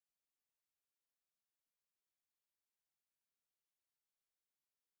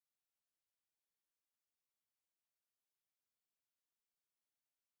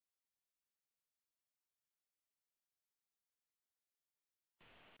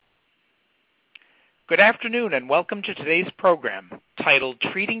Good afternoon and welcome to today's program titled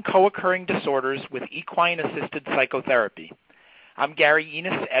Treating Co-Occurring Disorders with Equine-Assisted Psychotherapy. I'm Gary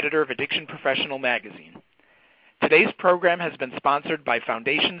Enos, editor of Addiction Professional Magazine. Today's program has been sponsored by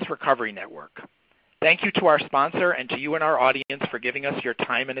Foundations Recovery Network. Thank you to our sponsor and to you and our audience for giving us your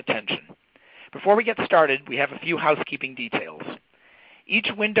time and attention. Before we get started, we have a few housekeeping details. Each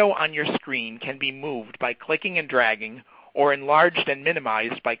window on your screen can be moved by clicking and dragging, or enlarged and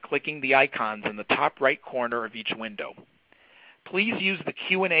minimized by clicking the icons in the top right corner of each window. Please use the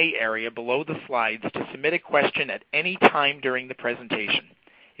Q&A area below the slides to submit a question at any time during the presentation.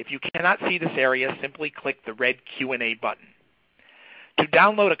 If you cannot see this area, simply click the red Q&A button. To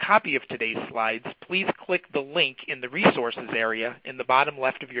download a copy of today's slides, please click the link in the Resources area in the bottom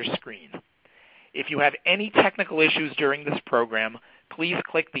left of your screen. If you have any technical issues during this program, please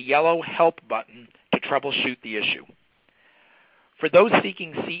click the yellow Help button to troubleshoot the issue. For those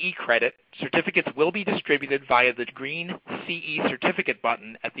seeking CE credit, certificates will be distributed via the green CE certificate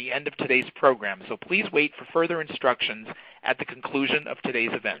button at the end of today's program, so please wait for further instructions at the conclusion of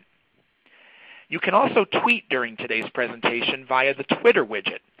today's event. You can also tweet during today's presentation via the Twitter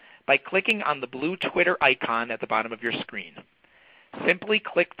widget by clicking on the blue Twitter icon at the bottom of your screen. Simply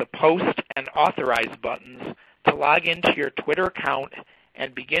click the Post and Authorize buttons to log into your Twitter account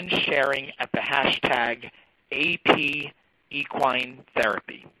and begin sharing at the hashtag EAP Equine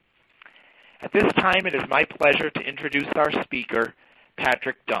Therapy. At this time, it is my pleasure to introduce our speaker,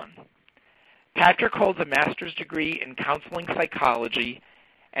 Patrick Dunn. Patrick holds a master's degree in counseling psychology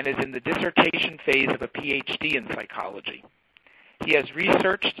and is in the dissertation phase of a PhD in psychology. He has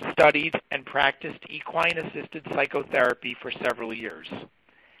researched, studied, and practiced equine-assisted psychotherapy for several years.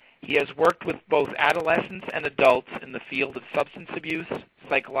 He has worked with both adolescents and adults in the field of substance abuse,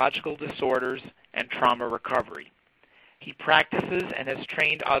 psychological disorders, and trauma recovery. He practices and has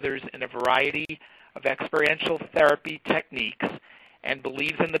trained others in a variety of experiential therapy techniques and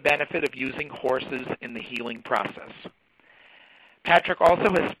believes in the benefit of using horses in the healing process. Patrick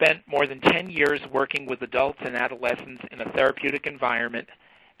also has spent more than 10 years working with adults and adolescents in a therapeutic environment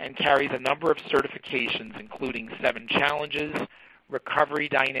and carries a number of certifications, including 7 Challenges, Recovery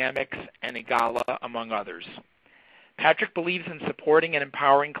Dynamics, and EGALA, among others. Patrick believes in supporting and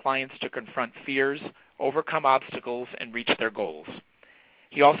empowering clients to confront fears, overcome obstacles, and reach their goals.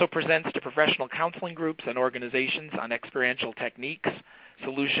 He also presents to professional counseling groups and organizations on experiential techniques,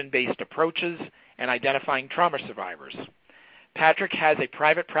 solution-based approaches, and identifying trauma survivors. Patrick has a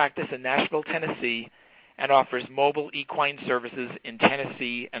private practice in Nashville, Tennessee, and offers mobile equine services in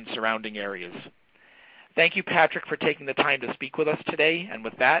Tennessee and surrounding areas. Thank you, Patrick, for taking the time to speak with us today, and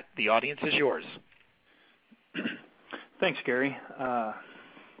with that, the audience is yours. Thanks, Gary.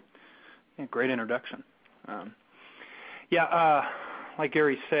 Great introduction. Like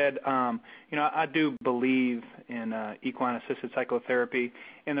Gary said, I do believe in equine-assisted psychotherapy,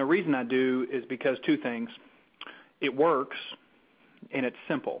 and the reason I do is because 2 things. It works, and it's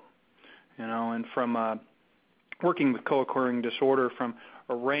simple, and from working with co-occurring disorder from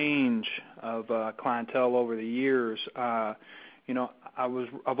a range of clientele over the years, I've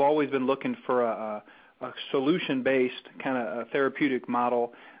always been looking for a solution-based kind of a therapeutic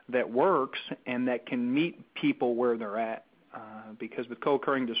model that works and that can meet people where they're at. Because with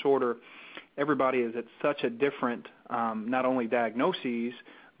co-occurring disorder, everybody is at such a different, not only diagnoses,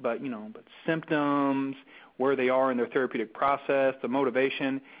 but symptoms, where they are in their therapeutic process, the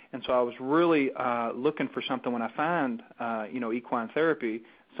motivation. And so I was really looking for something when I found, equine therapy,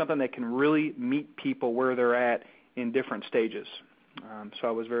 something that can really meet people where they're at in different stages. So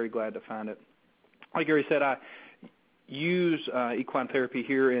I was very glad to find it. Like Gary said, I use equine therapy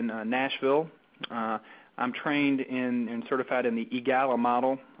here in Nashville. I'm trained and certified in the EGALA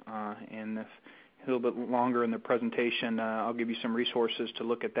model, and a little bit longer in the presentation, I'll give you some resources to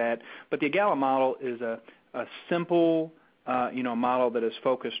look at that. But the EGALA model is a simple, model that is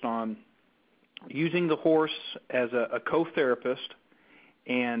focused on using the horse as a co-therapist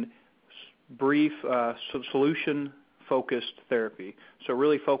and brief solution-focused therapy. So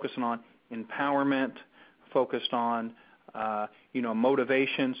really focusing on empowerment, focused on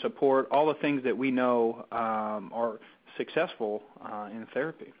motivation, support, all the things that we know are successful in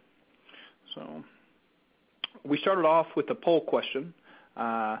therapy. So we started off with a poll question.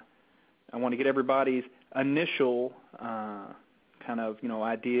 I want to get everybody's initial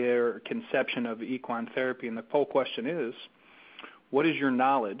idea or conception of equine therapy, and the poll question is, what is your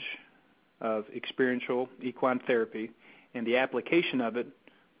knowledge of experiential equine therapy and the application of it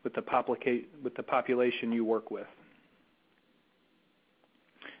with the population you work with?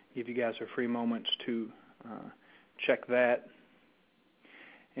 Give you guys a free moment to check that.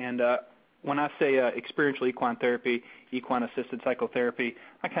 And when I say experiential equine therapy, equine-assisted psychotherapy,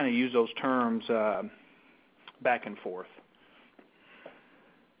 I kind of use those terms back and forth.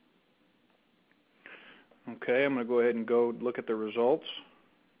 Okay, I'm going to go ahead and go look at the results.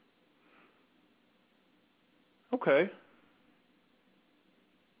 Okay.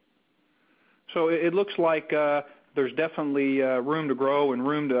 So it looks like there's definitely room to grow and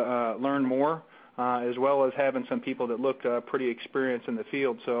room to learn more, as well as having some people that looked pretty experienced in the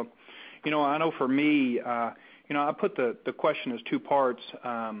field. So, I know for me, I put the question as two parts,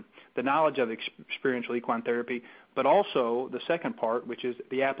 the knowledge of experiential equine therapy, but also the second part, which is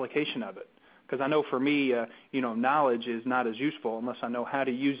the application of it. Because I know for me, knowledge is not as useful unless I know how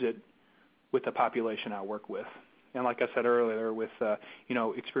to use it with the population I work with. And like I said earlier, with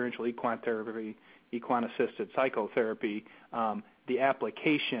experiential equine therapy, equine-assisted psychotherapy, the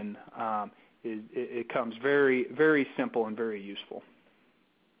application it comes very, very simple and very useful.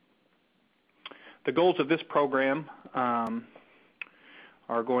 The goals of this program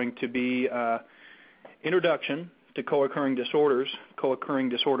are going to be introduction to co-occurring disorders, co-occurring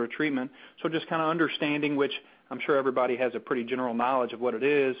disorder treatment. So just kind of understanding, which I'm sure everybody has a pretty general knowledge of what it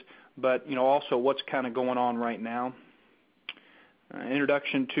is, but also what's kind of going on right now.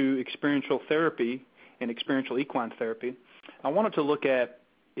 Introduction to experiential therapy and experiential equine therapy. I wanted to look at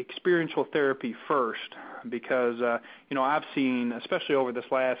experiential therapy first because, I've seen, especially over this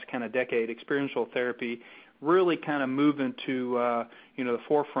last kind of decade, experiential therapy really kind of move into, the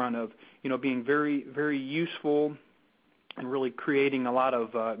forefront of, being very, very useful and really creating a lot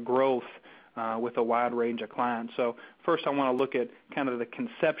of growth with a wide range of clients. So first I want to look at kind of the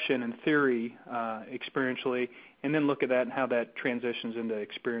conception and theory experientially, and then look at that and how that transitions into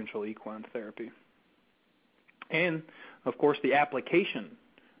experiential equine therapy. And, of course, the application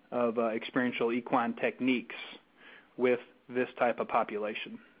of experiential equine techniques with this type of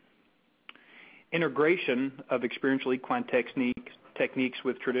population. Integration of experiential equine techniques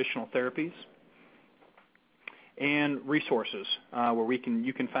with traditional therapies, and resources where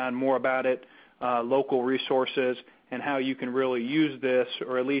you can find more about it, local resources, and how you can really use this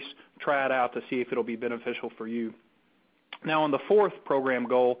or at least try it out to see if it'll be beneficial for you. Now, on the fourth program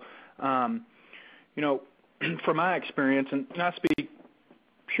goal, from my experience, and I speak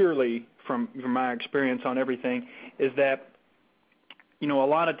purely from my experience on everything, is that, a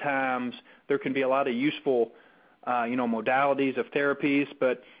lot of times there can be a lot of useful modalities of therapies,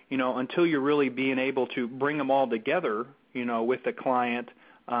 but, until you're really being able to bring them all together, with the client,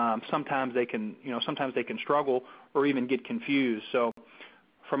 sometimes they can struggle or even get confused. So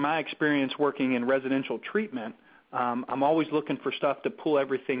from my experience working in residential treatment, I'm always looking for stuff to pull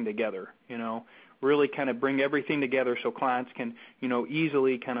everything together, really kind of bring everything together so clients can,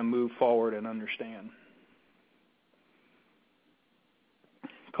 easily kind of move forward and understand.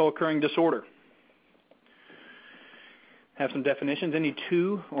 Co-occurring disorder. Have some definitions. Any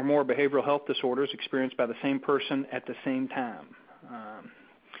two or more behavioral health disorders experienced by the same person at the same time.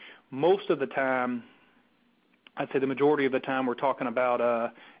 Most of the time, I'd say the majority of the time, we're talking about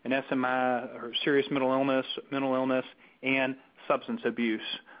an SMI or serious mental illness, and substance abuse.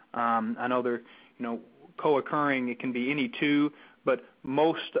 I know they're, co-occurring. It can be any two, but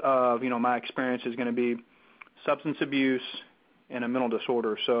most of, my experience is going to be substance abuse and a mental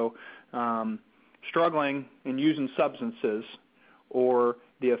disorder. So struggling and using substances or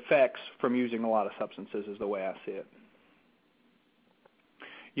the effects from using a lot of substances is the way I see it.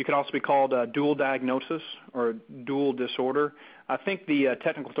 You could also be called dual diagnosis or dual disorder. I think the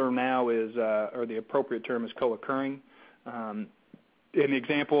technical term now is, or the appropriate term is co-occurring. An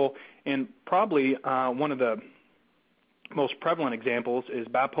example, and probably one of the most prevalent examples is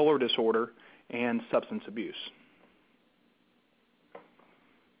bipolar disorder and substance abuse.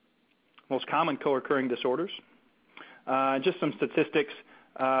 Most common co-occurring disorders. Just some statistics.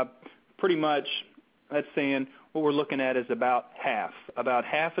 Pretty much, that's saying what we're looking at is about half. About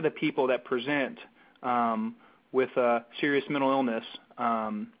half of the people that present with serious mental illness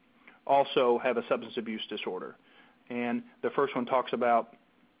also have a substance abuse disorder. And the first one talks about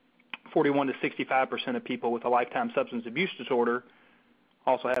 41 to 65% of people with a lifetime substance abuse disorder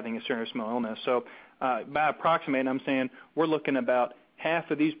also having a serious mental illness. So by approximating, I'm saying we're looking about half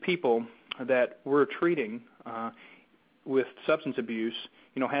of these people that we're treating with substance abuse,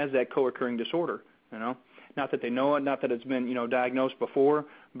 has that co-occurring disorder, Not that they know it, not that it's been, diagnosed before,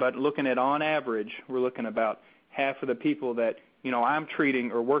 but looking at on average, we're looking about half of the people that, I'm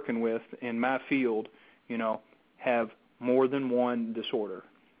treating or working with in my field, have more than one disorder,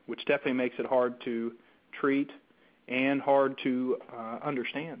 which definitely makes it hard to treat and hard to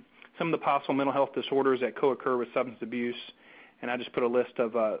understand. Some of the possible mental health disorders that co-occur with substance abuse and I just put a list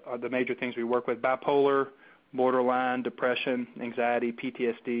of the major things we work with: bipolar, borderline, depression, anxiety,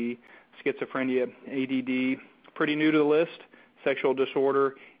 PTSD, schizophrenia, ADD, pretty new to the list, sexual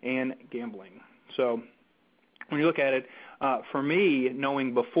disorder, and gambling. So when you look at it, for me,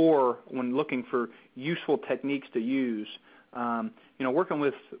 knowing before when looking for useful techniques to use, working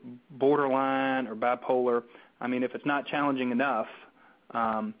with borderline or bipolar, I mean, if it's not challenging enough,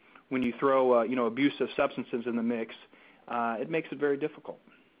 when you throw, abusive substances in the mix, it makes it very difficult.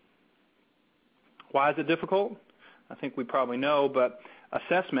 Why is it difficult? I think we probably know, but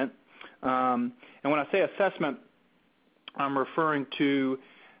assessment, and when I say assessment, I'm referring to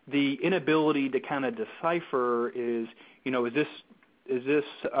the inability to kind of decipher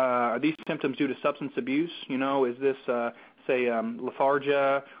are these symptoms due to substance abuse? Is this,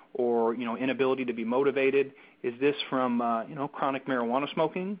 lethargia or, inability to be motivated? Is this from, chronic marijuana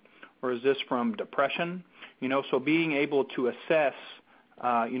smoking, or is this from depression? So being able to assess,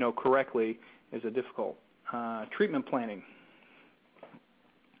 correctly is a difficult. Treatment planning.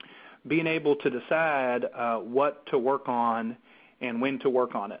 Being able to decide what to work on and when to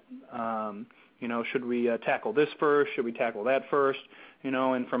work on it. Should we tackle this first? Should we tackle that first?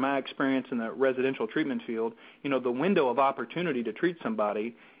 And from my experience in the residential treatment field, the window of opportunity to treat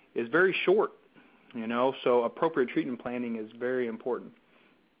somebody is very short, so appropriate treatment planning is very important.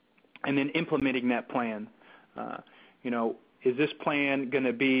 And then implementing that plan. Is this plan going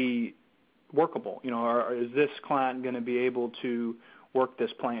to be workable? Or is this client going to be able to work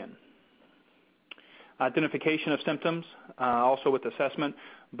this plan? Identification of symptoms, also with assessment.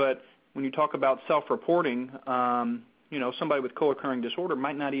 But when you talk about self-reporting, somebody with co-occurring disorder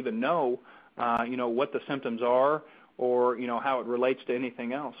might not even know, what the symptoms are or, how it relates to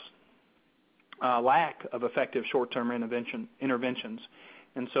anything else. Lack of effective short-term interventions.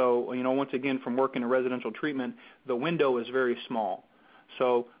 And so, once again, from working in residential treatment, the window is very small.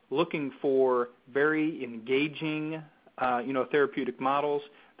 So looking for very engaging, therapeutic models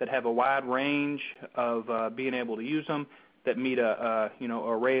that have a wide range of being able to use them, that meet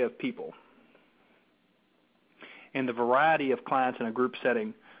array of people. And the variety of clients in a group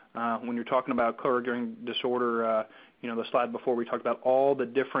setting. When you're talking about co-occurring disorder, the slide before we talked about all the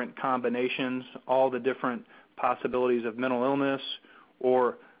different combinations, all the different possibilities of mental illness,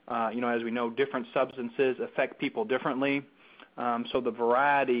 or, as we know, different substances affect people differently. So the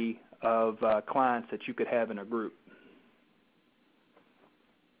variety of clients that you could have in a group.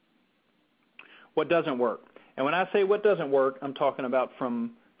 What doesn't work? And when I say what doesn't work, I'm talking about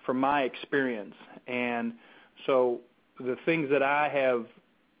from my experience. And so the things that I have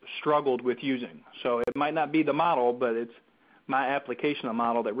struggled with using. So it might not be the model, but it's my application of the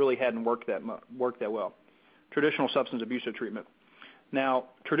model that really hadn't worked that well. Traditional substance abuse treatment. Now,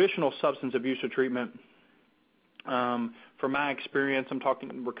 traditional substance abuse treatment, from my experience, I'm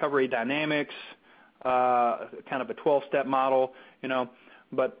talking recovery dynamics, kind of a 12-step model,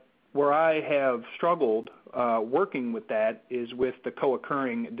 but where I have struggled working with that is with the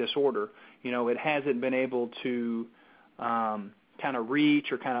co-occurring disorder. It hasn't been able to kind of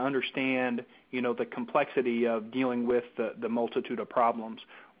reach or kind of understand, the complexity of dealing with the multitude of problems,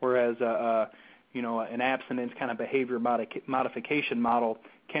 whereas an abstinence kind of behavior modification model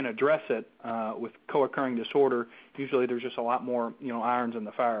can address it. With co-occurring disorder, usually there's just a lot more, irons in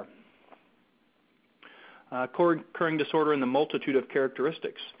the fire. Co-occurring disorder and the multitude of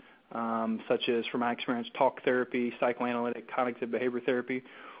characteristics, such as, from my experience, talk therapy, psychoanalytic, cognitive behavior therapy,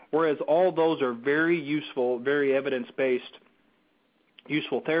 whereas all those are very useful, very evidence-based,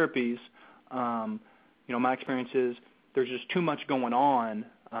 useful therapies. My experience is there's just too much going on,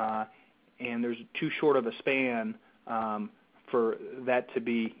 and there's too short of a span for that to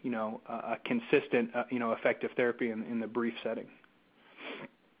be, a consistent, effective therapy in the brief setting.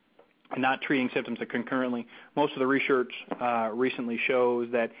 And not treating symptoms concurrently. Most of the research recently shows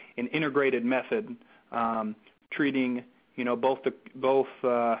that an integrated method, treating, both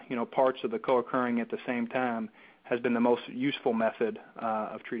parts of the co-occurring at the same time, has been the most useful method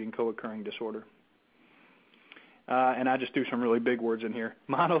of treating co-occurring disorder. And I just threw some really big words in here.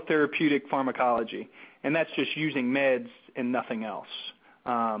 Monotherapeutic pharmacology, and that's just using meds and nothing else.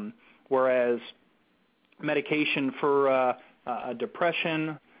 Whereas medication for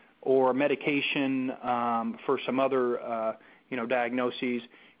depression or medication for some other, diagnoses,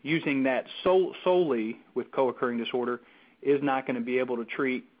 using that solely with co-occurring disorder is not going to be able to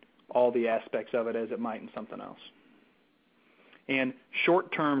treat all the aspects of it as it might in something else. And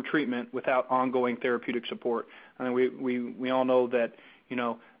short-term treatment without ongoing therapeutic support. I mean, we all know that,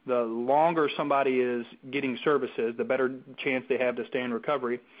 the longer somebody is getting services, the better chance they have to stay in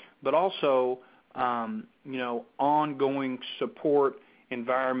recovery. But also, ongoing support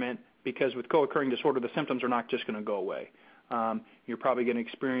environment, because with co-occurring disorder, the symptoms are not just going to go away. You're probably going to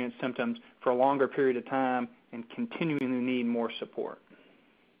experience symptoms for a longer period of time and continually need more support.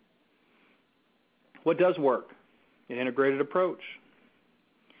 What does work? An integrated approach.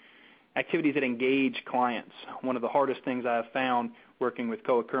 Activities that engage clients. One of the hardest things I have found working with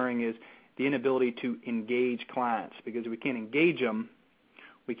co-occurring is the inability to engage clients, because if we can't engage them,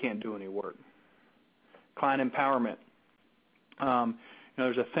 we can't do any work. Client empowerment.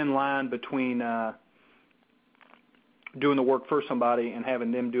 There's a thin line between doing the work for somebody and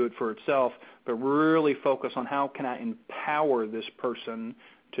having them do it for itself, but really focus on how can I empower this person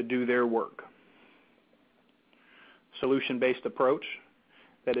to do their work. Solution-based approach,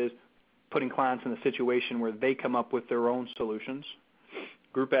 that is putting clients in a situation where they come up with their own solutions.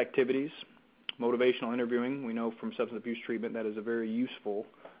 Group activities, motivational interviewing, we know from substance abuse treatment that is a very useful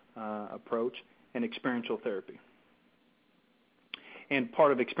approach, and experiential therapy. And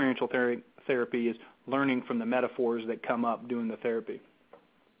part of experiential therapy is learning from the metaphors that come up doing the therapy.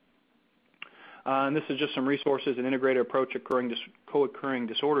 And this is just some resources. An integrated approach co-occurring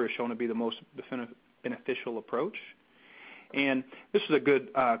disorder is shown to be the most beneficial approach. And this is a good,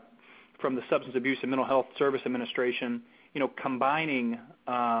 from the Substance Abuse and Mental Health Service Administration, combining,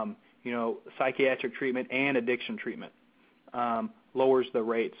 psychiatric treatment and addiction treatment lowers the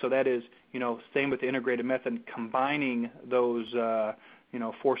rate. So that is, same with the integrated method, combining those,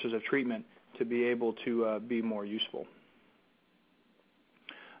 forces of treatment to be able to be more useful.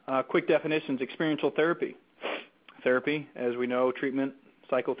 Quick definitions: experiential therapy. Therapy, as we know, treatment,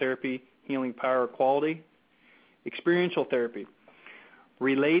 psychotherapy, healing power, quality. Experiential therapy,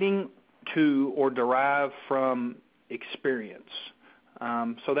 relating to or derive from experience.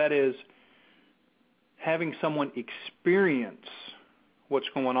 So that is having someone experience what's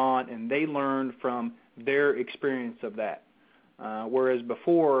going on and they learn from their experience of that. Whereas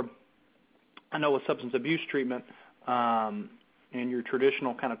before, I know with substance abuse treatment and your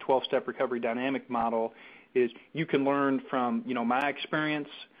traditional kind of 12-step recovery dynamic model is you can learn from, my experience,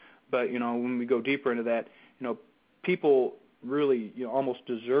 but, when we go deeper into that, people really almost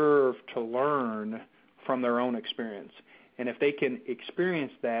deserve to learn from their own experience. And if they can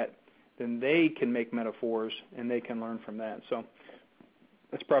experience that, then they can make metaphors and they can learn from that. So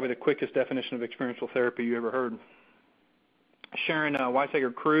that's probably the quickest definition of experiential therapy you ever heard. Sharon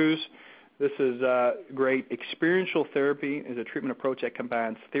Weissager-Cruz, this is great. Experiential therapy is a treatment approach that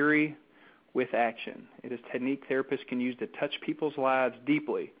combines theory with action. It is a technique therapists can use to touch people's lives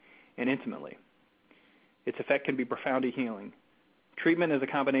deeply and intimately. Its effect can be profoundly healing. Treatment is a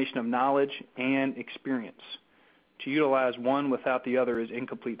combination of knowledge and experience. To utilize one without the other is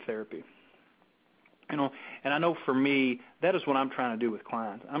incomplete therapy. And I know for me, that is what I'm trying to do with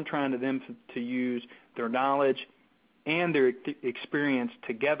clients. I'm trying to them to use their knowledge and their experience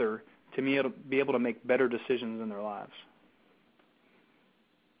together to be able to make better decisions in their lives.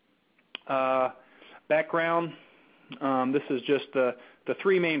 Background, this is just the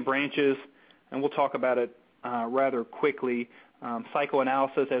three main branches, and we'll talk about it rather quickly.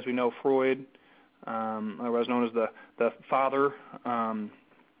 Psychoanalysis, as we know, Freud, otherwise known as the father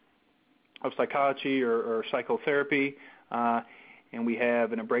of psychology or psychotherapy, and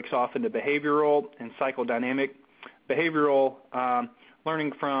it breaks off into behavioral and psychodynamic. Behavioral,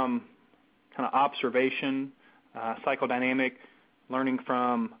 learning from kind of observation, psychodynamic, learning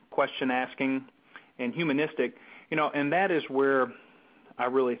from question asking, and humanistic, and that is where I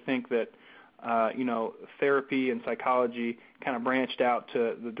really think that therapy and psychology kind of branched out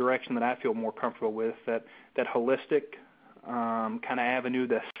to the direction that I feel more comfortable with, that holistic kind of avenue,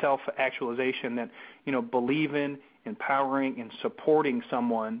 the self-actualization that, believing, empowering, and supporting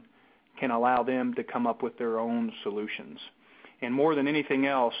someone can allow them to come up with their own solutions. And more than anything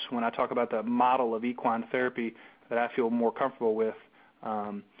else, when I talk about the model of equine therapy that I feel more comfortable with,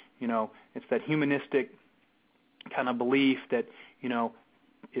 it's that humanistic kind of belief that,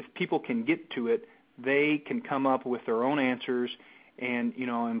 if people can get to it, they can come up with their own answers and,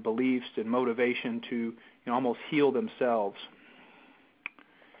 and beliefs and motivation to almost heal themselves.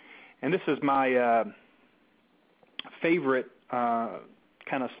 And this is my favorite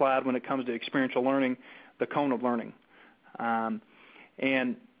kind of slide when it comes to experiential learning, the cone of learning.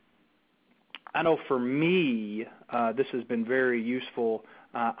 And I know for me, this has been very useful.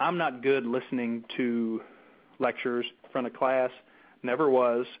 I'm not good listening to lectures in front of class. Never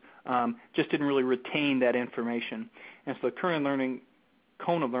was. Just didn't really retain that information. And so the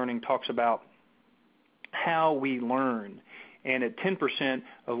cone of learning talks about how we learn. And at 10%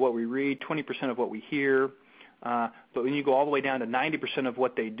 of what we read, 20% of what we hear, but when you go all the way down to 90% of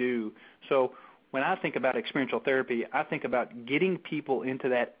what they do. So when I think about experiential therapy, I think about getting people into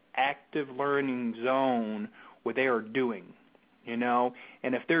that active learning zone where they are doing, and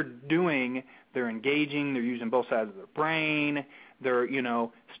if they're doing, they're engaging, they're using both sides of their brain, they're,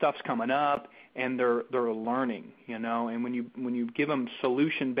 stuff's coming up, and they're learning, and when you give them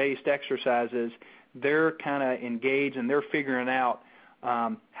solution-based exercises, they're kind of engaged and they're figuring out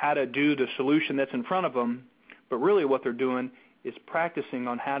how to do the solution that's in front of them, but really what they're doing is practicing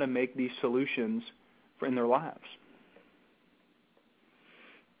on how to make these solutions in their lives.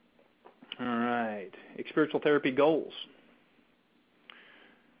 All right, experiential therapy goals.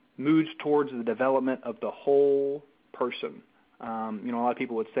 Moves towards the development of the whole person. A lot of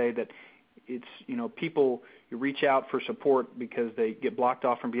people would say that it's, people, you reach out for support because they get blocked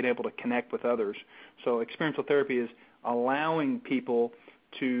off from being able to connect with others. So experiential therapy is allowing people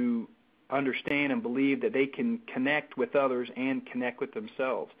to understand and believe that they can connect with others and connect with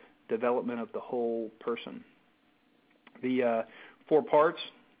themselves, development of the whole person. The 4 parts,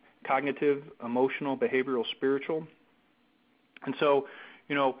 cognitive, emotional, behavioral, spiritual. And so,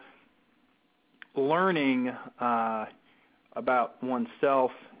 learning about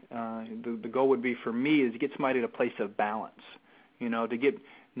oneself, the goal would be for me is to get somebody to a place of balance, to get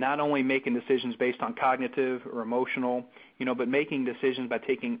not only making decisions based on cognitive or emotional, but making decisions by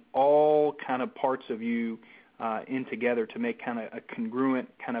taking all kind of parts of you in together to make kind of a congruent,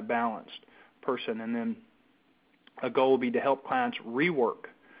 kind of balanced person. And then a goal would be to help clients rework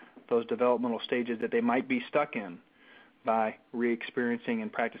those developmental stages that they might be stuck in by re-experiencing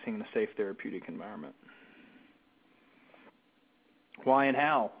and practicing in a safe therapeutic environment. Why and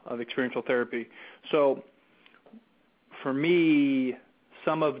how of experiential therapy? So for me,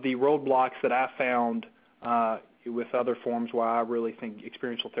 some of the roadblocks that I found with other forms why I really think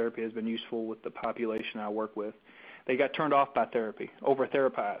experiential therapy has been useful with the population I work with, they got turned off by therapy,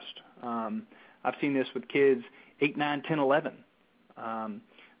 over-therapized. I've seen this with kids 8, 9, 10, 11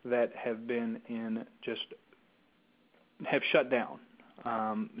 that have been have shut down.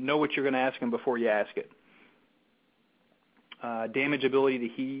 Know what you're going to ask them before you ask it. Damage ability to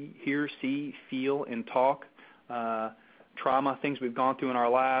hear, see, feel, and talk. Trauma, things we've gone through in our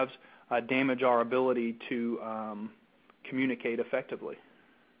lives, damage our ability to communicate effectively.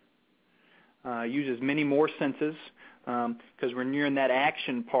 Uses many more senses because when you're in that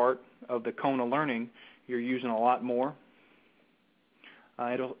action part of the cone of learning, you're using a lot more.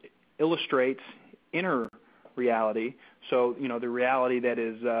 It illustrates inner reality, so the reality that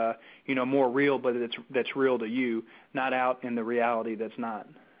is more real, but that's real to you, not out in the reality that's not.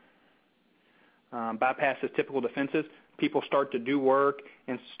 Bypasses typical defenses. People start to do work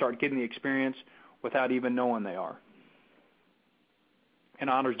and start getting the experience without even knowing they are. And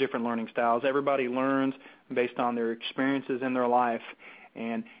honors different learning styles. Everybody learns based on their experiences in their life,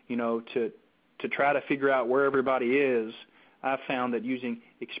 and to try to figure out where everybody is, I've found that using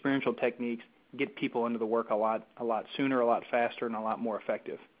experiential techniques get people into the work a lot sooner, a lot faster, and a lot more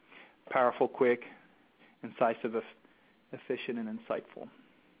effective. Powerful, quick, incisive, efficient, and insightful.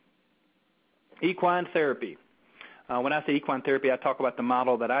 Equine therapy. When I say equine therapy, I talk about the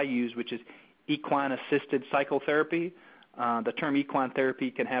model that I use, which is equine-assisted psychotherapy. The term equine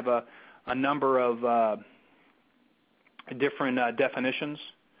therapy can have a number of different definitions.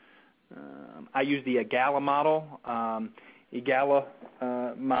 I use the EGALA model.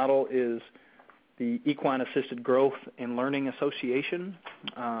 EGALA model is the Equine-Assisted Growth and Learning Association,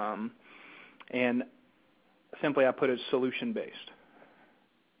 and simply I put it solution-based.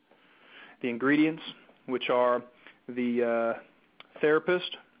 The ingredients, which are the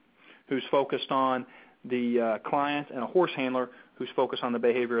therapist who's focused on the client, and a horse handler who's focused on the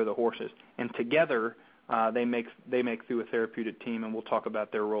behavior of the horses, and together they make through a therapeutic team, and we'll talk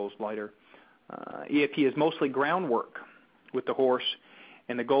about their roles later. EAP is mostly groundwork with the horse,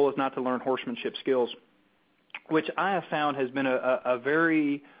 and the goal is not to learn horsemanship skills, which I have found has been a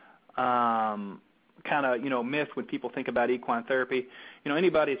very kind of myth when people think about equine therapy.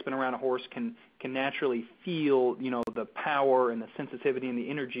 Anybody that's been around a horse can naturally feel the power and the sensitivity and the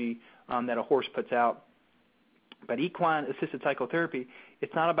energy that a horse puts out. But equine-assisted psychotherapy,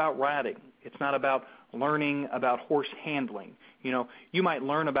 it's not about riding. It's not about learning about horse handling. You might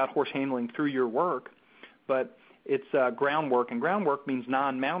learn about horse handling through your work, but it's groundwork, and groundwork means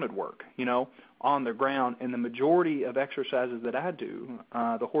non-mounted work, on the ground. And the majority of exercises that I do,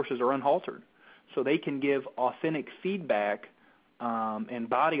 the horses are unhaltered, so they can give authentic feedback and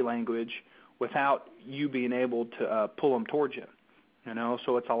body language without you being able to pull them towards you.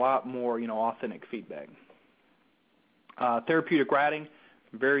 So it's a lot more, authentic feedback. Therapeutic riding,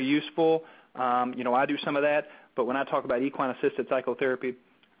 very useful. I do some of that, but when I talk about equine-assisted psychotherapy,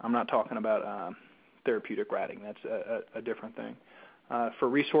 I'm not talking about therapeutic writing. That's a different thing. For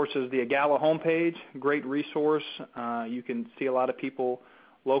resources, the EGALA homepage, great resource. You can see a lot of people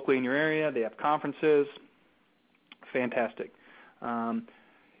locally in your area. They have conferences. Fantastic.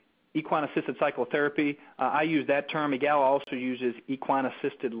 Equine-assisted psychotherapy, I use that term. EGALA also uses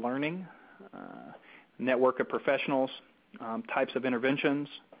equine-assisted learning, network of professionals, types of interventions,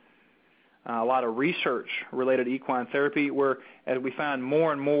 a lot of research related to equine therapy, where as we find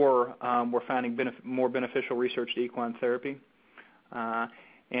more and more, we're finding more beneficial research to equine therapy,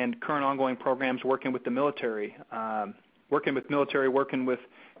 and current ongoing programs working with the military, working with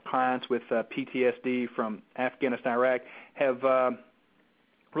clients with PTSD from Afghanistan, Iraq, have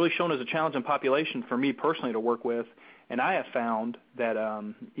really shown as a challenging population for me personally to work with, and I have found that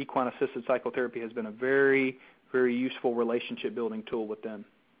equine-assisted psychotherapy has been a very, very useful relationship-building tool with them.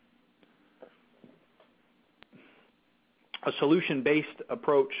 A solution-based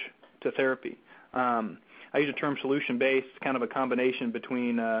approach to therapy. I use the term solution-based, kind of a combination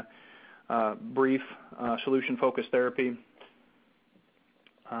between brief solution-focused therapy.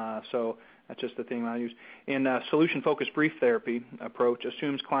 So that's just the thing I use. In solution-focused brief therapy approach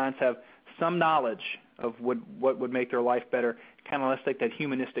assumes clients have some knowledge of what would make their life better. Kind of let's take that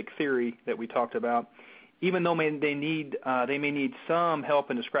humanistic theory that we talked about. Even though they may need some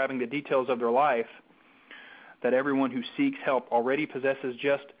help in describing the details of their life, that everyone who seeks help already possesses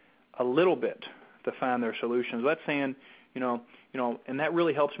just a little bit to find their solutions. That's saying, and that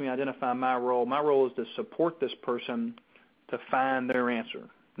really helps me identify my role. My role is to support this person to find their answer.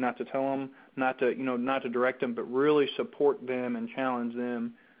 Not to tell them, not to direct them, but really support them and challenge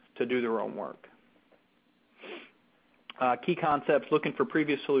them to do their own work. Key concepts: looking for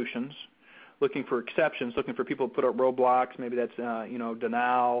previous solutions, looking for exceptions, looking for people to put up roadblocks. Maybe that's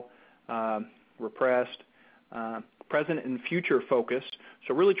denial, repressed. Present and future focus.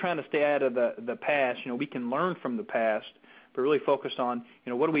 So really trying to stay out of the past. We can learn from the past, but really focused on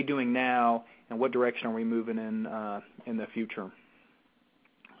what are we doing now and what direction are we moving in the future.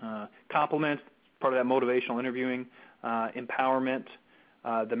 Compliments, part of that motivational interviewing, empowerment,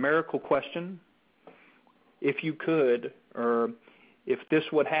 the miracle question, if you could, or if this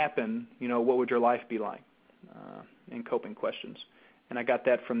would happen, what would your life be like, and coping questions. And I got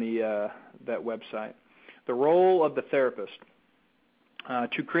that from that website. The role of the therapist,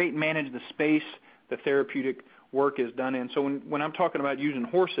 to create and manage the space the therapeutic work is done in. So when I'm talking about using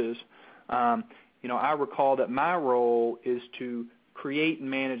horses, I recall that my role is to create and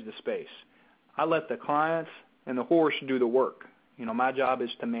manage the space. I let the clients and the horse do the work. My job is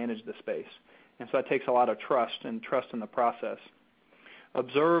to manage the space. And so that takes a lot of trust in the process.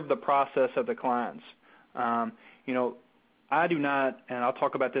 Observe the process of the clients. I do not, and I'll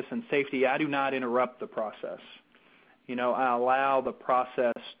talk about this in safety, I do not interrupt the process. I allow the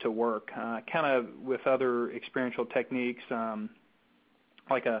process to work, kind of with other experiential techniques,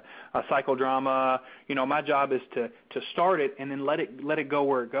 like a psychodrama. My job is to start it and then let it go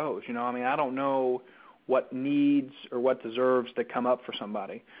where it goes. I don't know what needs or what deserves to come up for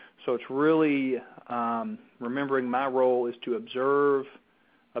somebody. So it's really remembering my role is to observe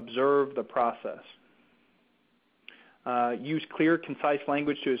the process. Use clear, concise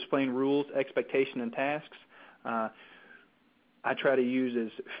language to explain rules, expectation, and tasks. I try to use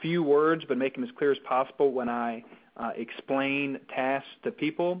as few words, but make them as clear as possible when I explain tasks to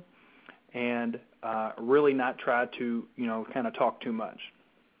people, and really not try to, kind of talk too much.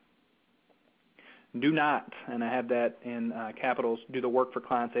 Do not, and I have that in capitals, do the work for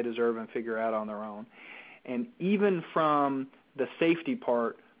clients they deserve and figure out on their own. And even from the safety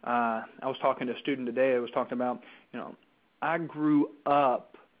part, I was talking to a student today. I was talking about, I grew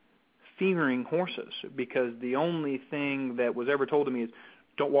up fearing horses because the only thing that was ever told to me is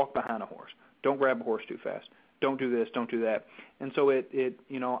don't walk behind a horse, don't grab a horse too fast, don't do this, don't do that. And so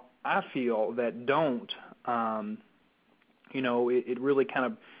I feel that it really kind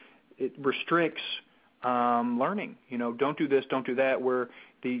of, it restricts learning. Don't do this, don't do that, where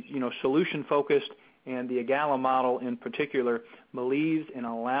the, solution-focused and the EGALA model in particular believes in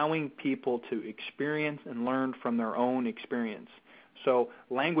allowing people to experience and learn from their own experience. So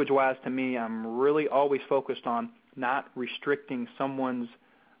language-wise, to me, I'm really always focused on not restricting someone's,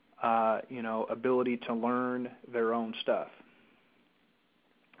 ability to learn their own stuff.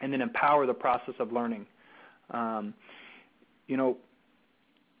 And then empower the process of learning.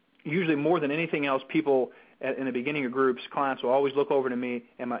 Usually more than anything else, people in the beginning of groups, clients will always look over to me.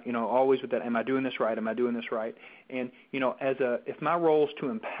 Always with that, am I doing this right? Am I doing this right? And if my role is to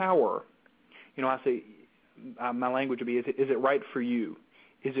empower, I say my language would be, is it right for you?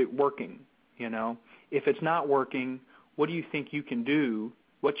 Is it working? If it's not working, what do you think you can do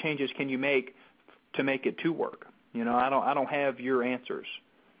What changes can you make to make it to work? I don't have your answers.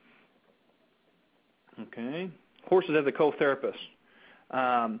 Okay. Horses as a co-therapist.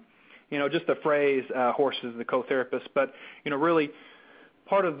 Just the phrase horses as a co-therapist, but really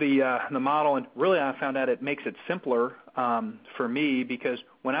part of the model, and really I found out it makes it simpler for me, because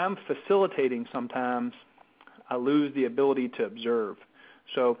when I'm facilitating, sometimes I lose the ability to observe.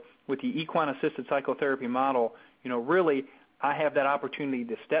 So with the equine-assisted psychotherapy model, really I have that opportunity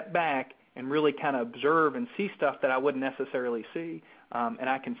to step back and really kind of observe and see stuff that I wouldn't necessarily see, and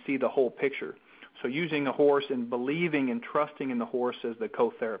I can see the whole picture. So using a horse and believing and trusting in the horse as the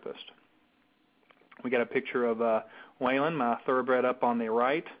co-therapist. We got a picture of Waylon, my thoroughbred, up on the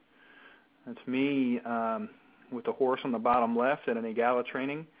right. That's me with the horse on the bottom left at an EGALA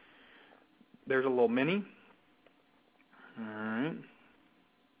training. There's a little mini. All right.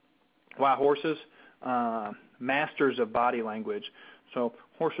 Why horses? Masters of body language. So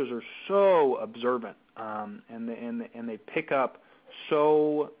horses are so observant, and they pick up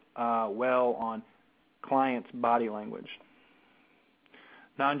so well on clients' body language.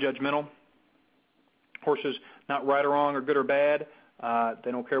 Non-judgmental. Horses, not right or wrong or good or bad.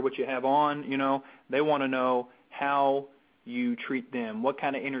 They don't care what you have on. They want to know how you treat them, what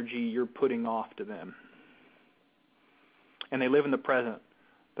kind of energy you're putting off to them. And they live in the present.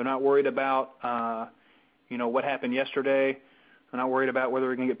 They're not worried about what happened yesterday. They're not worried about whether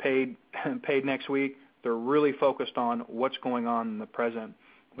they're going to get paid next week. They're really focused on what's going on in the present,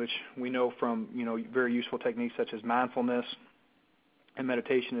 which we know from very useful techniques such as mindfulness and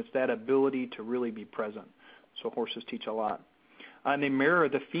meditation. It's that ability to really be present. So horses teach a lot. And they mirror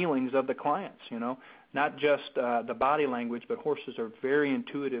the feelings of the clients, not just the body language, but horses are very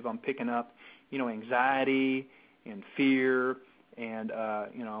intuitive on picking up, anxiety and fear and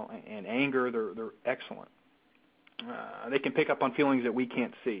anger. They're excellent. They can pick up on feelings that we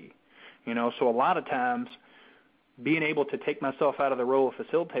can't see, So a lot of times, being able to take myself out of the role of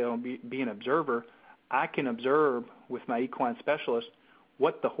facilitator and be an observer, I can observe with my equine specialist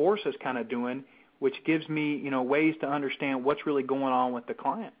what the horse is kind of doing, which gives me, ways to understand what's really going on with the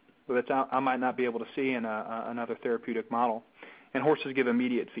client, but I might not be able to see in another therapeutic model. And horses give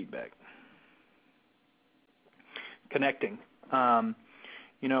immediate feedback. Connecting.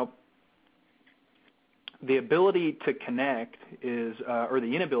 The ability to connect is, or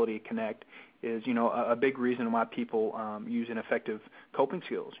the inability to connect is, a big reason why people use ineffective coping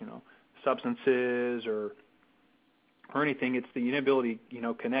skills, substances or anything. It's the inability,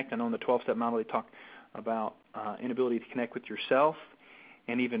 connect. I know in the 12-step model they talk about inability to connect with yourself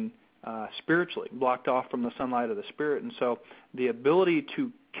and even spiritually, blocked off from the sunlight of the spirit. And so the ability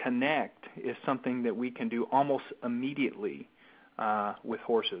to connect is something that we can do almost immediately with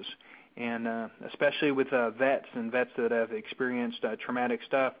horses. And especially with vets that have experienced traumatic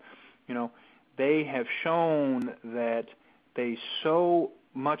stuff, they have shown that they so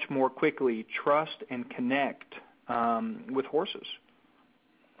much more quickly trust and connect with horses.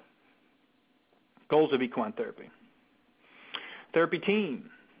 Goals of equine therapy. Therapy team.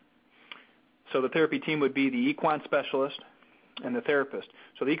 So the therapy team would be the equine specialist and the therapist.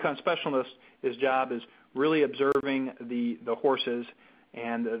 So the equine specialist's job is really observing the horses,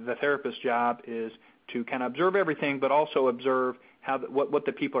 and the therapist's job is to kind of observe everything, but also observe what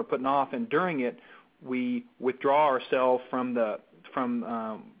the people are putting off. And during it, we withdraw ourselves from the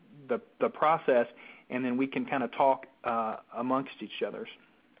process, and then we can kind of talk amongst each other.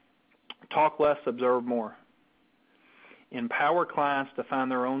 Talk less, observe more. Empower clients to find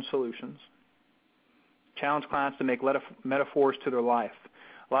their own solutions. Challenge clients to make metaphors to their life.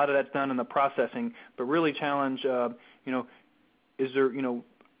 A lot of that's done in the processing, but really challenge, is there,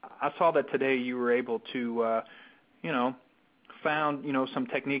 I saw that today you were able to, found, some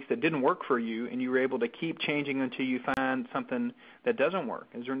techniques that didn't work for you, and you were able to keep changing until you find something that doesn't work.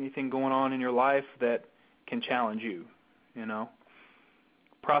 Is there anything going on in your life that can challenge you,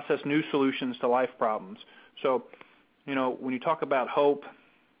 Process new solutions to life problems. So, when you talk about hope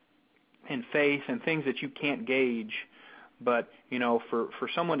and faith and things that you can't gauge, but, for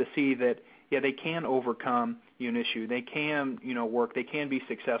someone to see that, yeah, they can overcome an issue, they can, work, they can be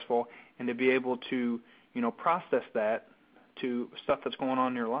successful, and to be able to, process that to stuff that's going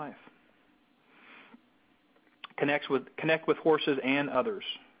on in your life. Connect with horses and others.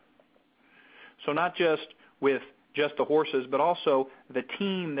 So not just with just the horses, but also the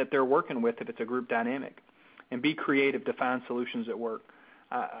team that they're working with if it's a group dynamic, and be creative to find solutions that work.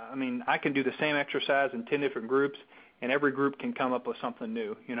 I can do the same exercise in 10 different groups, and every group can come up with something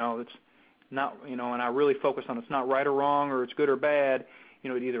new. It's not, and I really focus on it's not right or wrong or it's good or bad.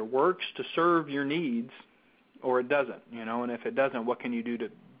 It either works to serve your needs or it doesn't, and if it doesn't, what can you do to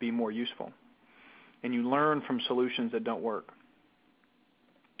be more useful? And you learn from solutions that don't work,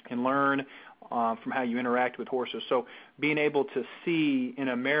 and learn from how you interact with horses. So being able to see in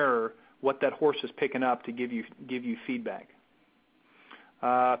a mirror what that horse is picking up to give you feedback.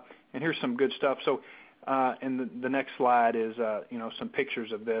 And here's some good stuff. So and the next slide is some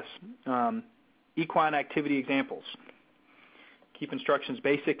pictures of this. Equine activity examples. Keep instructions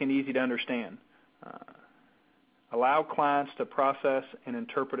basic and easy to understand. Allow clients to process and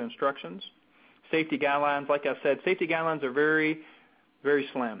interpret instructions. Safety guidelines, like I said, safety guidelines are very, very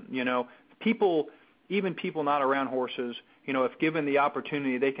slim. Even people not around horses, if given the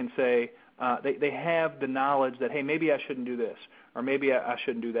opportunity, they can say, they have the knowledge that, hey, maybe I shouldn't do this, or maybe I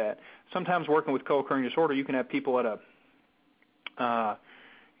shouldn't do that. Sometimes working with co-occurring disorder, you can have people at a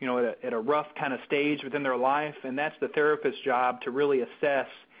rough kind of stage within their life, and that's the therapist's job to really assess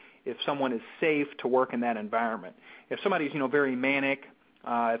if someone is safe to work in that environment. If somebody's, very manic,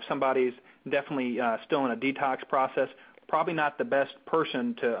 if somebody's definitely still in a detox process, probably not the best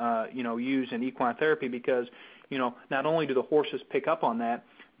person to, use in equine therapy because, not only do the horses pick up on that,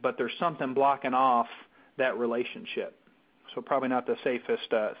 but there's something blocking off that relationship. So probably not the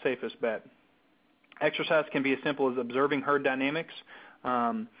safest bet. Exercise can be as simple as observing herd dynamics,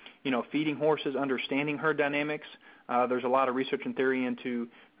 feeding horses, understanding herd dynamics. There's a lot of research and theory into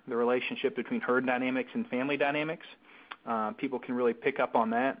the relationship between herd dynamics and family dynamics. People can really pick up on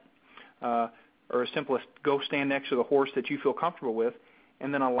that. Or as simple as go stand next to the horse that you feel comfortable with,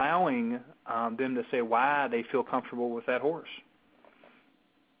 and then allowing them to say why they feel comfortable with that horse.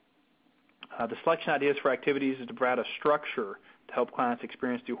 The selection ideas for activities is to provide a structure to help clients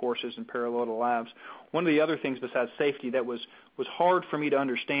experience through horses in parallel to lives. One of the other things besides safety that was hard for me to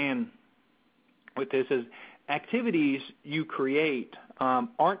understand with this is activities you create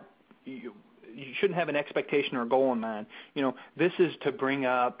you shouldn't have an expectation or goal in mind. This is to bring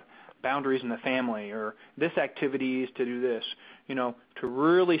up boundaries in the family, or this activity is to do this. To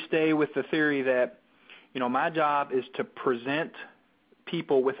really stay with the theory that, my job is to present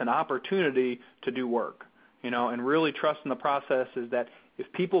people with an opportunity to do work, and really trust in the process is that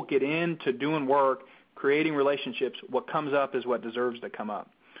if people get into doing work, creating relationships, what comes up is what deserves to come up.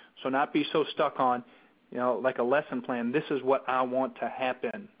 So not be so stuck on, like a lesson plan, this is what I want to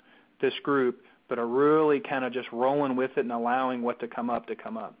happen, this group, but are really kind of just rolling with it and allowing what to come up to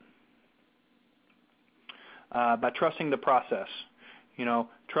come up. By trusting the process,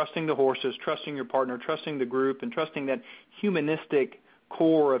 trusting the horses, trusting your partner, trusting the group, and trusting that humanistic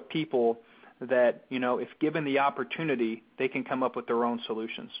core of people that, if given the opportunity, they can come up with their own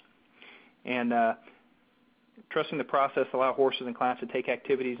solutions. And trusting the process, allow horses and clients to take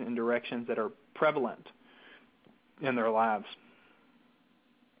activities in directions that are prevalent in their lives.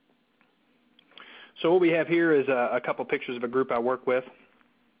 So what we have here is a couple pictures of a group I work with.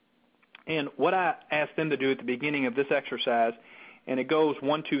 And what I asked them to do at the beginning of this exercise, and it goes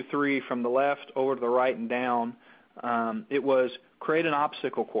 1, 2, 3 from the left over to the right and down, it was create an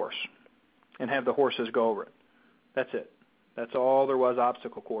obstacle course and have the horses go over it. That's it. That's all there was,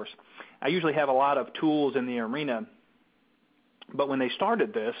 obstacle course. I usually have a lot of tools in the arena, but when they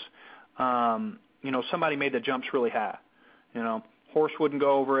started this, somebody made the jumps really high. Horse wouldn't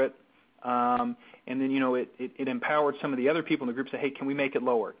go over it. And then, it empowered some of the other people in the group to say, hey, can we make it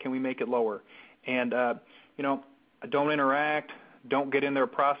lower? Can we make it lower? And, don't interact, don't get in their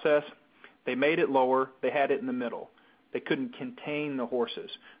process. They made it lower. They had it in the middle. They couldn't contain the horses.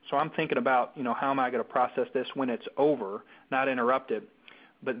 So I'm thinking about, how am I going to process this when it's over, not interrupted?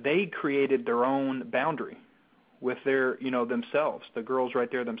 But they created their own boundary with their, themselves, the girls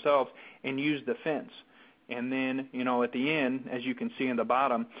right there themselves, and used the fence. And then, at the end, as you can see in the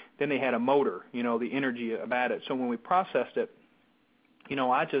bottom, then they had a motor, the energy about it. So when we processed it,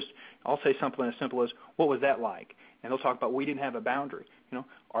 I'll say something as simple as, what was that like? And they'll talk about, we didn't have a boundary.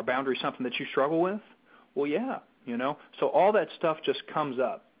 Our boundary something that you struggle with? Well, yeah, So all that stuff just comes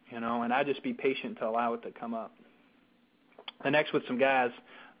up, and I just be patient to allow it to come up. The next with some guys,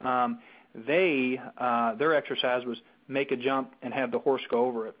 their exercise was make a jump and have the horse go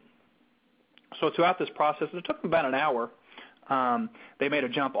over it. So throughout this process, it took them about an hour. They made a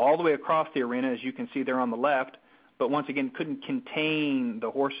jump all the way across the arena, as you can see there on the left, but once again couldn't contain the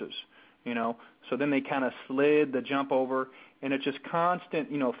horses, So then they kind of slid the jump over, and it's just constant,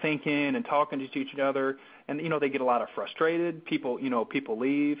 thinking and talking to each other, and they get a lot of frustrated. People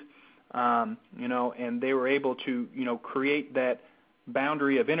leave, and they were able to, create that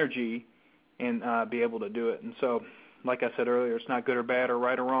boundary of energy and be able to do it. And so, like I said earlier, it's not good or bad or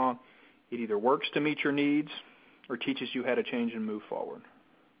right or wrong. It either works to meet your needs or teaches you how to change and move forward.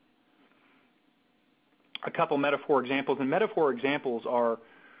 a couple metaphor examples, and metaphor examples are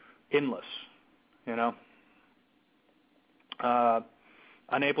endless, you know.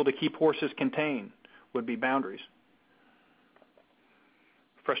 Unable to keep horses contained would be boundaries.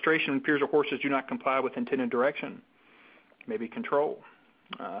 Frustration when peers or horses do not comply with intended direction, maybe control.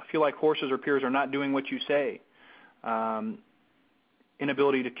 Feel like horses or peers are not doing what you say,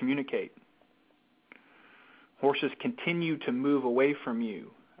 inability to communicate. Horses continue to move away from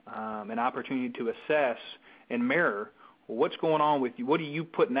you, an opportunity to assess and mirror, well, what's going on with you? What are you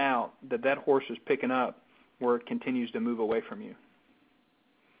putting out that horse is picking up where it continues to move away from you?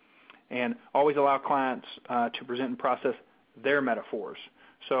 And always allow clients to present and process their metaphors.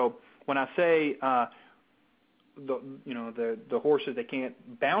 So when I say the horses that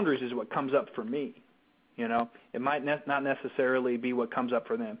can't, boundaries is what comes up for me. You know, it might not necessarily be what comes up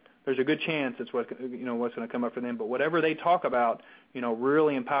for them. There's a good chance it's what's going to come up for them. But whatever they talk about,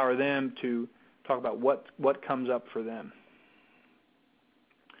 really empower them to talk about what comes up for them.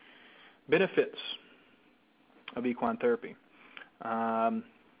 Benefits of equine therapy.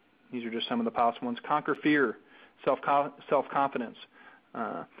 These are just some of the possible ones. Conquer fear, self-confidence,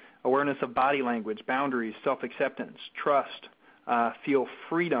 awareness of body language, boundaries, self-acceptance, trust, feel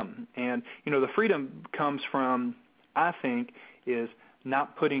freedom. And, the freedom comes from, I think, is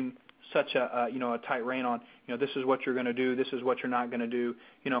not putting such a tight rein on, this is what you're going to do, this is what you're not going to do.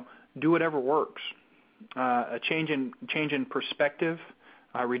 Do whatever works. A change in perspective,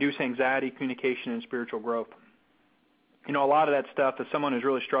 reduce anxiety, communication, and spiritual growth. A lot of that stuff, if someone is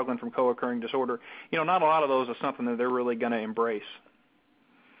really struggling from co-occurring disorder, not a lot of those are something that they're really going to embrace.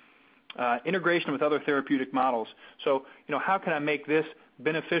 Integration with other therapeutic models. So, how can I make this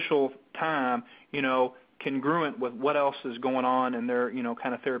beneficial time, congruent with what else is going on in their,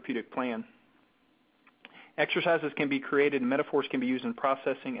 kind of therapeutic plan? Exercises can be created and metaphors can be used in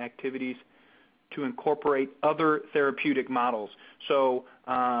processing activities to incorporate other therapeutic models. So,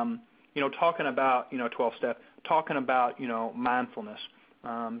 talking about, 12-step, talking about, mindfulness,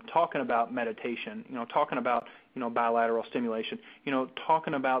 talking about meditation, talking about, bilateral stimulation,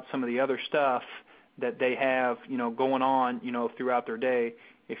 talking about some of the other stuff that they have, going on, throughout their day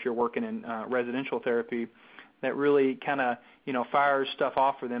if you're working in residential therapy, that really kind of, fires stuff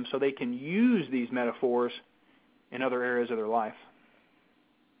off for them so they can use these metaphors in other areas of their life.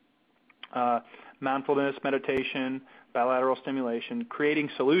 Mindfulness, meditation, bilateral stimulation, creating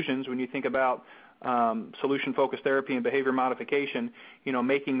solutions. When you think about solution-focused therapy and behavior modification,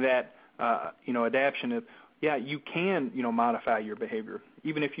 making that, adaption of, you can, modify your behavior.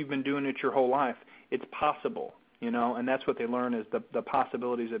 Even if you've been doing it your whole life, it's possible, and that's what they learn is the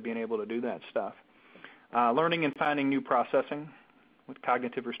possibilities of being able to do that stuff. Learning and finding new processing with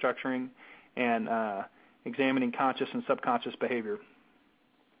cognitive restructuring and examining conscious and subconscious behavior.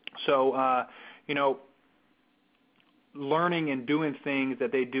 So, learning and doing things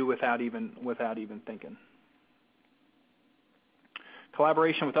that they do without even thinking.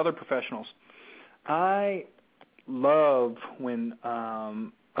 Collaboration with other professionals. I love when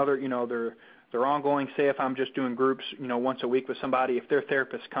they're ongoing. Say if I'm just doing groups, once a week with somebody, if their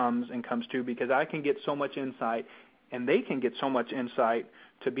therapist comes too, because I can get so much insight, and they can get so much insight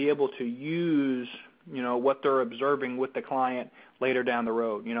to be able to use, what they're observing with the client later down the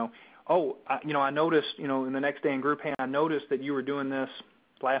road. I noticed, in the next day in group, hey, I noticed that you were doing this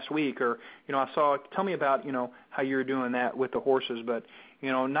last week, or, tell me about, how you were doing that with the horses, but,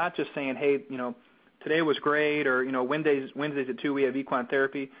 not just saying, hey, today was great, or, Wednesdays at 2 we have equine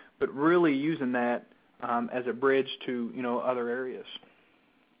therapy, but really using that as a bridge to, other areas.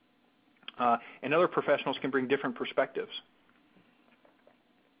 And other professionals can bring different perspectives.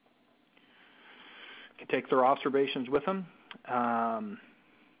 Can take their observations with them.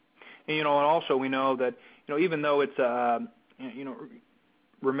 And also we know that, even though it's,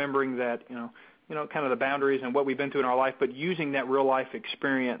 remembering that, kind of the boundaries and what we've been through in our life, but using that real life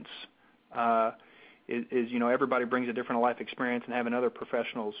experience is everybody brings a different life experience, and having other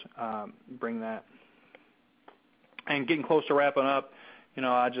professionals bring that. And getting close to wrapping up,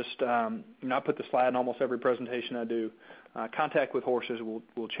 I just, I put the slide in almost every presentation I do. Contact with horses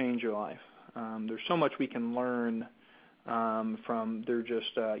will change your life. There's so much we can learn from their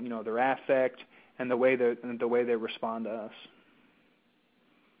just, their affect and the way they respond to us.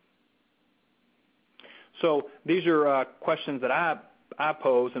 So these are questions that I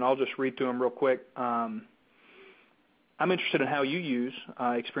pose, and I'll just read through them real quick. I'm interested in how you use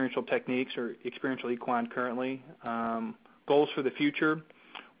experiential techniques or experiential equine currently. Goals for the future,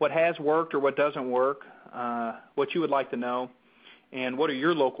 what has worked or what doesn't work, what you would like to know, and what are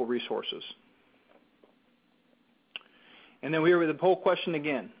your local resources. And then we have the poll question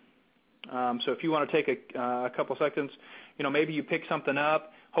again. So if you want to take a couple seconds, maybe you pick something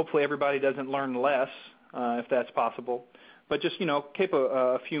up. Hopefully everybody doesn't learn less, if that's possible. But just, keep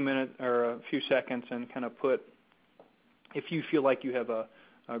a few minutes or a few seconds and kind of put, if you feel like you have a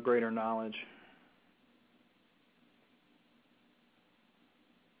greater knowledge.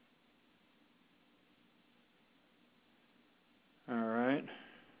 All right.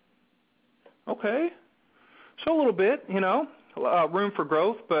 Okay. So a little bit, room for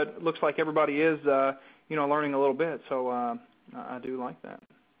growth, but it looks like everybody is, learning a little bit. So I do like that.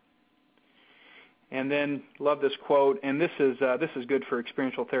 And then love this quote, and this is good for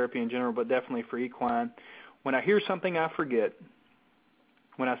experiential therapy in general, but definitely for equine. When I hear something, I forget.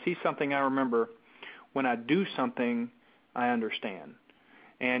 When I see something, I remember. When I do something, I understand.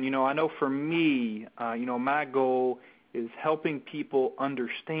 And, I know for me, my goal is helping people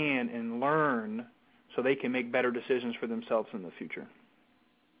understand and learn so they can make better decisions for themselves in the future.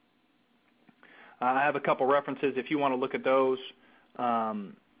 I have a couple references. If you want to look at those,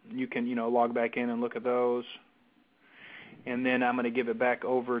 you can, log back in and look at those. And then I'm going to give it back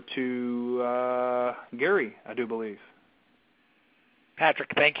over to Gary, I do believe. Patrick,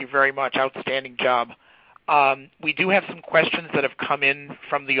 thank you very much. Outstanding job. We do have some questions that have come in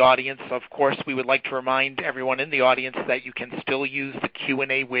from the audience. Of course, we would like to remind everyone in the audience that you can still use the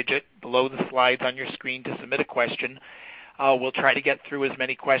Q&A widget below the slides on your screen to submit a question. We'll try to get through as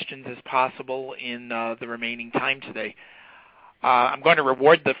many questions as possible in the remaining time today. I'm going to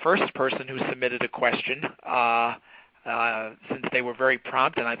reward the first person who submitted a question since they were very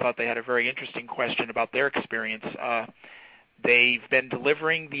prompt, and I thought they had a very interesting question about their experience. They've been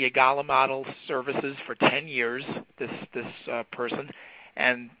delivering the EAGALA model services for 10 years, this person,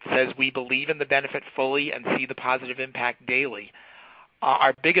 and says, we believe in the benefit fully and see the positive impact daily.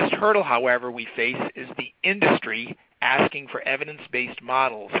 Our biggest hurdle, however, we face is the industry asking for evidence-based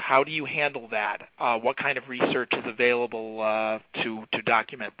models. How do you handle that? What kind of research is available to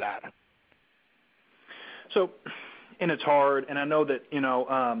document that? So, and it's hard, and I know that,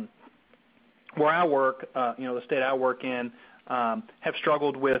 where I work, the state I work in, have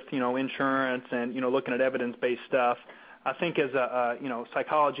struggled with, insurance and, looking at evidence-based stuff. I think as a,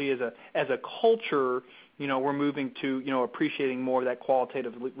 psychology as a culture, we're moving to, appreciating more of that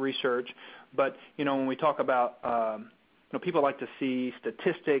qualitative research. But, when we talk about, people like to see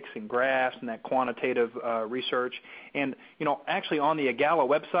statistics and graphs and that quantitative research. And, actually on the EAGALA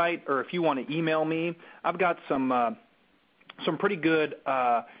website, or if you want to email me, I've got some pretty good,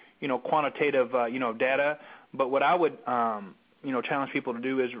 quantitative, data. But what I would, challenge people to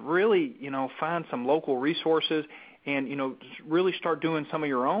do is really, find some local resources and, really start doing some of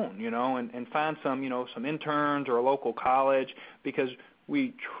your own, and find some, some interns or a local college, because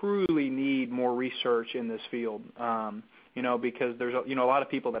we truly need more research in this field, because there's, a lot of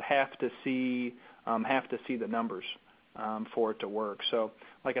people that have to see the numbers for it to work. So,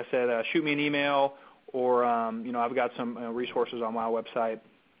 like I said, shoot me an email, or, I've got some resources on my website,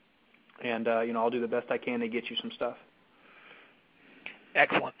 and, I'll do the best I can to get you some stuff.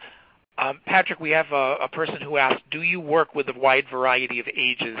 Excellent. Patrick, we have a person who asked, do you work with a wide variety of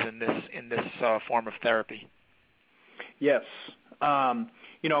ages in this form of therapy? Yes.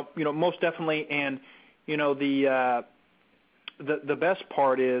 Most definitely. And, the best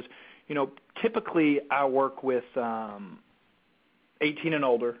part is, typically I work with 18 and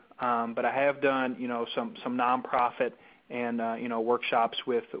older, but I have done, some nonprofit and, workshops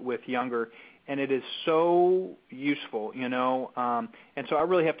with younger. And it is so useful, and so I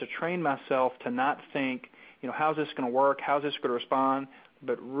really have to train myself to not think, how's this going to work, how's this going to respond,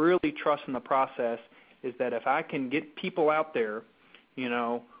 but really trust in the process is that if I can get people out there,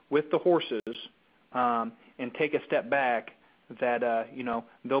 with the horses and take a step back, that,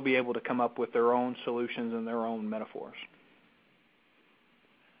 they'll be able to come up with their own solutions and their own metaphors.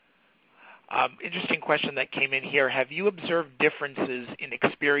 Interesting question that came in here. Have you observed differences in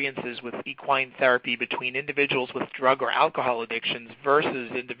experiences with equine therapy between individuals with drug or alcohol addictions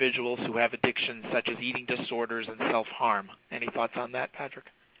versus individuals who have addictions such as eating disorders and self-harm? Any thoughts on that, Patrick?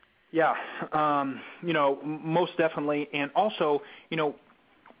 Yeah, most definitely. And also,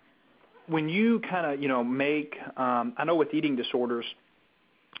 when you kind of, make, I know with eating disorders,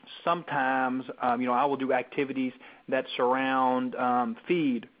 sometimes, I will do activities that surround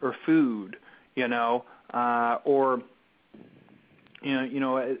feed or food, or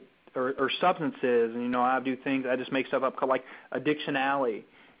substances, and I do things. I just make stuff up called like Addiction Alley,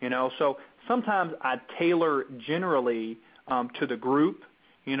 So sometimes I tailor generally to the group,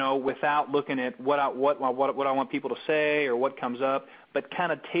 without looking at what I want people to say or what comes up, but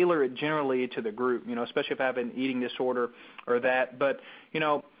kind of tailor it generally to the group, especially if I have an eating disorder or that. But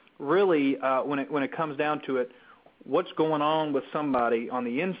really, when it comes down to it, what's going on with somebody on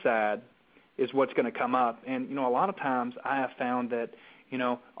the inside is what's going to come up. And, a lot of times I have found that,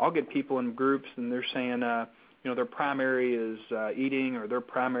 I'll get people in groups and they're saying, their primary is eating, or their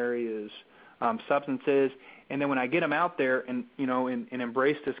primary is substances. And then when I get them out there and, and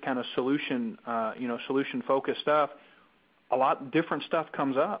embrace this kind of solution-focused stuff, a lot different stuff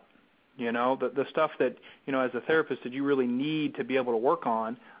comes up. The stuff that, as a therapist that you really need to be able to work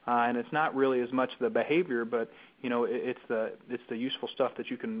on, and it's not really as much the behavior, but, it's the useful stuff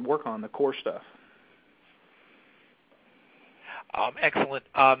that you can work on, the core stuff. Excellent.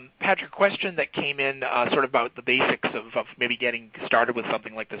 Patrick, question that came in sort of about the basics of maybe getting started with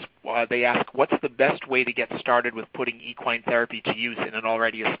something like this. They ask, what's the best way to get started with putting equine therapy to use in an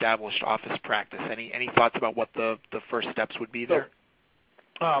already established office practice? Any thoughts about what the first steps would be there?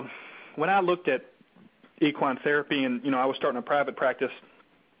 When I looked at equine therapy and, I was starting a private practice,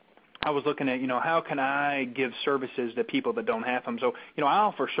 I was looking at, how can I give services to people that don't have them? So, I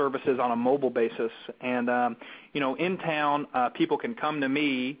offer services on a mobile basis. And, in town, people can come to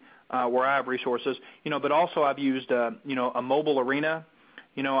me where I have resources, but also I've used, a mobile arena.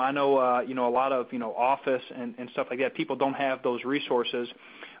 I know, a lot of, office and stuff like that. People don't have those resources.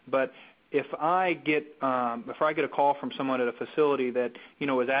 But if I get a call from someone at a facility that,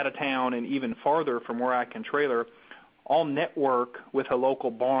 is out of town and even farther from where I can trailer, I'll network with a local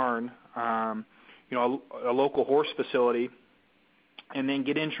barn, a local horse facility, and then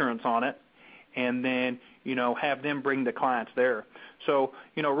get insurance on it, and then, have them bring the clients there. So,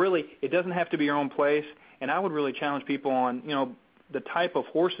 really, it doesn't have to be your own place, and I would really challenge people on, the type of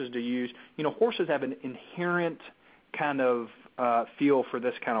horses to use. Horses have an inherent kind of feel for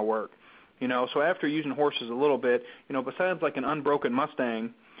this kind of work. So after using horses a little bit, besides like an unbroken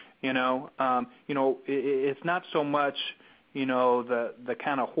Mustang, it's not so much, the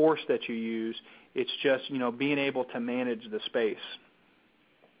kind of horse that you use. It's just, being able to manage the space.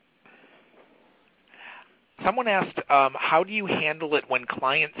 Someone asked, how do you handle it when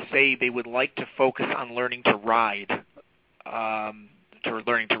clients say they would like to focus on learning to ride,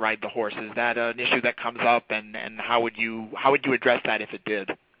 learning to ride the horse? Is that an issue that comes up, and how would you address that if it did?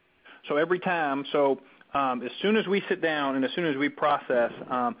 So every time, as soon as we sit down and as soon as we process,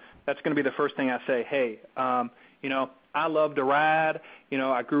 that's going to be the first thing I say. Hey, I love to ride.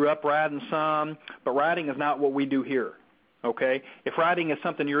 I grew up riding some, but riding is not what we do here. Okay? If riding is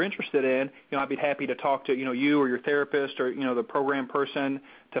something you're interested in, I'd be happy to talk to, you or your therapist or, the program person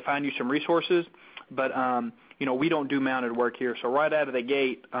to find you some resources. But, we don't do mounted work here. So right out of the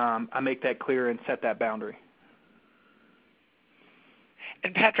gate, I make that clear and set that boundary.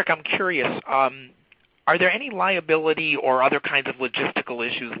 And Patrick, I'm curious, are there any liability or other kinds of logistical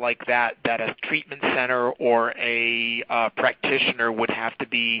issues like that a treatment center or a practitioner would have to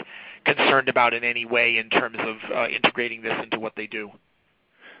be concerned about in any way in terms of integrating this into what they do?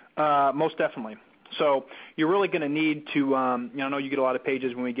 Most definitely. So you're really going to need to, I know you get a lot of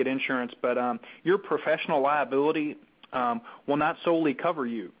pages when we get insurance, but your professional liability will not solely cover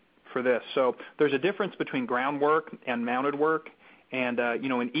you for this. So there's a difference between groundwork and mounted work. And,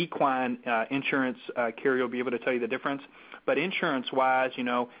 an equine insurance carrier will be able to tell you the difference. But insurance-wise,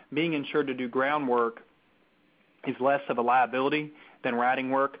 being insured to do groundwork is less of a liability than riding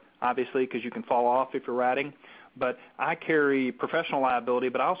work, obviously, because you can fall off if you're riding. But I carry professional liability,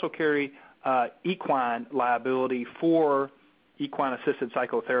 but I also carry equine liability for equine-assisted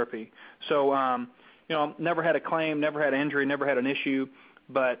psychotherapy. So, never had a claim, never had an injury, never had an issue.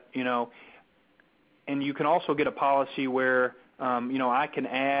 But, and you can also get a policy where I can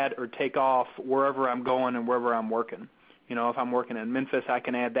add or take off wherever I'm going and wherever I'm working. If I'm working in Memphis, I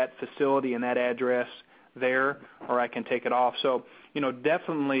can add that facility and that address there, or I can take it off. So,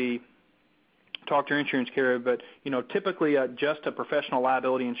 definitely talk to your insurance carrier, but, typically just a professional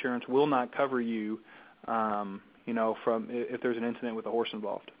liability insurance will not cover you, from if there's an incident with a horse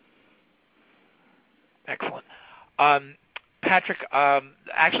involved. Excellent. Patrick,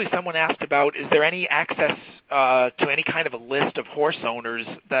 actually someone asked about, is there any access to any kind of a list of horse owners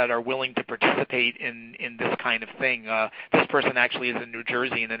that are willing to participate in this kind of thing? This person actually is in New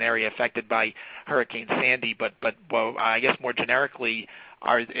Jersey, in an area affected by Hurricane Sandy, but I guess more generically,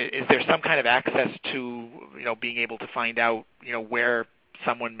 is there some kind of access to being able to find out where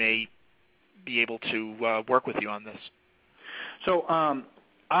someone may be able to work with you on this? So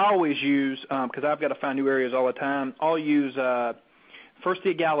I always use, because I've got to find new areas all the time, I'll use first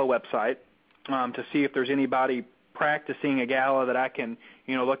the Agala website to see if there's anybody practicing Agala that I can,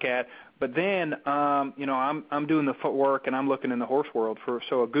 look at. But then, I'm doing the footwork and I'm looking in the horse world.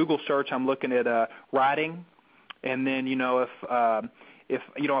 So a Google search, I'm looking at riding. And then,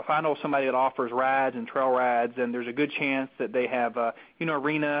 if I know somebody that offers rides and trail rides, then there's a good chance that they have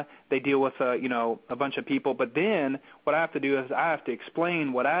arena. They deal with a bunch of people. But then what I have to do is I have to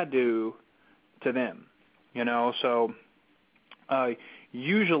explain what I do to them. So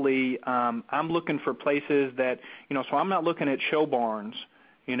usually I'm looking for places that so I'm not looking at show barns.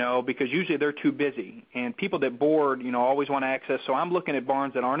 Because usually they're too busy, and people that board, always want access. So I'm looking at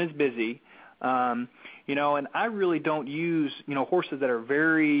barns that aren't as busy, and I really don't use, horses that are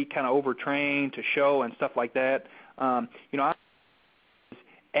very kind of overtrained to show and stuff like that.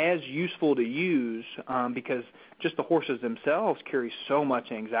 As useful to use because just the horses themselves carry so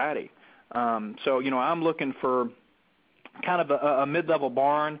much anxiety. So I'm looking for kind of a mid-level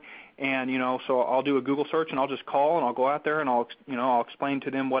barn. And, so I'll do a Google search and I'll just call and I'll go out there and I'll explain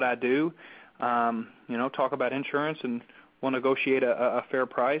to them what I do, talk about insurance and we'll negotiate a fair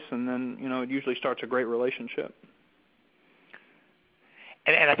price. And then, it usually starts a great relationship.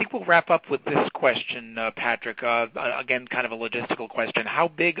 And I think we'll wrap up with this question, Patrick. Again, kind of a logistical question. How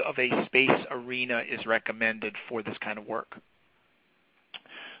big of a space arena is recommended for this kind of work?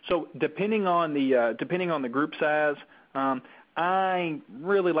 So depending on the group size, I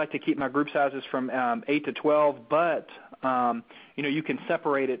really like to keep my group sizes from 8 to 12, but you can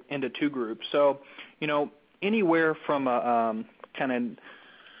separate it into two groups. So anywhere from a kind of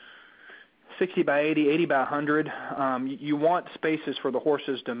 60 by 80, 80 by 100, you want spaces for the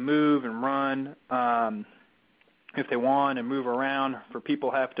horses to move and run if they want, and move around. For people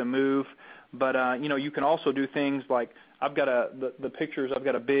have to move, but you can also do things like I've got the pictures. I've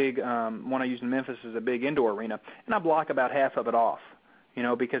got a big one I use in Memphis is a big indoor arena, and I block about half of it off,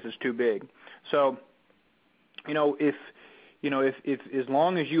 because it's too big. So, if as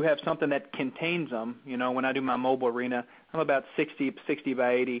long as you have something that contains them, when I do my mobile arena, I'm about 60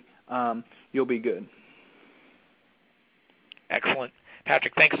 by 80. You'll be good. Excellent.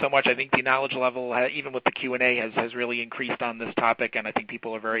 Patrick, thanks so much. I think the knowledge level, even with the Q&A, has really increased on this topic, and I think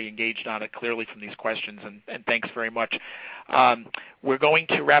people are very engaged on it clearly from these questions, and thanks very much. We're going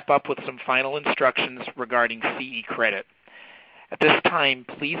to wrap up with some final instructions regarding CE credit. At this time,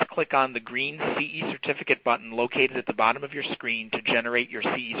 please click on the green CE certificate button located at the bottom of your screen to generate your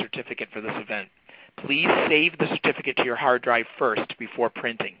CE certificate for this event. Please save the certificate to your hard drive first before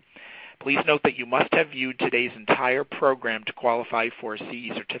printing. Please note that you must have viewed today's entire program to qualify for a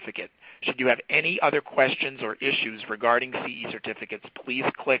CE certificate. Should you have any other questions or issues regarding CE certificates, please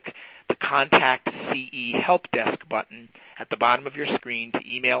click the Contact CE Help Desk button at the bottom of your screen to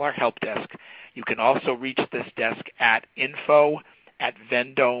email our help desk. You can also reach this desk at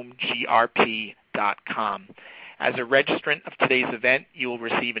info@vendomegrp.com. As a registrant of today's event, you will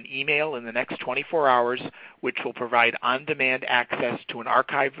receive an email in the next 24 hours which will provide on-demand access to an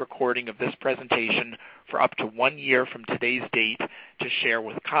archived recording of this presentation for up to 1 year from today's date to share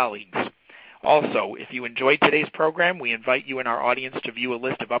with colleagues. Also, if you enjoyed today's program, we invite you and our audience to view a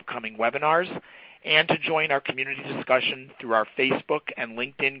list of upcoming webinars and to join our community discussion through our Facebook and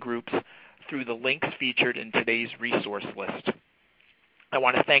LinkedIn groups through the links featured in today's resource list. I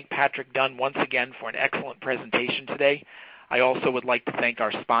want to thank Patrick Dunn once again for an excellent presentation today. I also would like to thank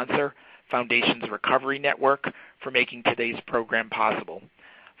our sponsor, Foundations Recovery Network, for making today's program possible.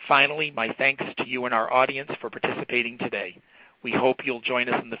 Finally, my thanks to you and our audience for participating today. We hope you'll join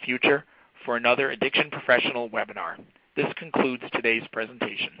us in the future for another Addiction Professional webinar. This concludes today's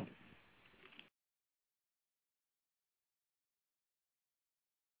presentation.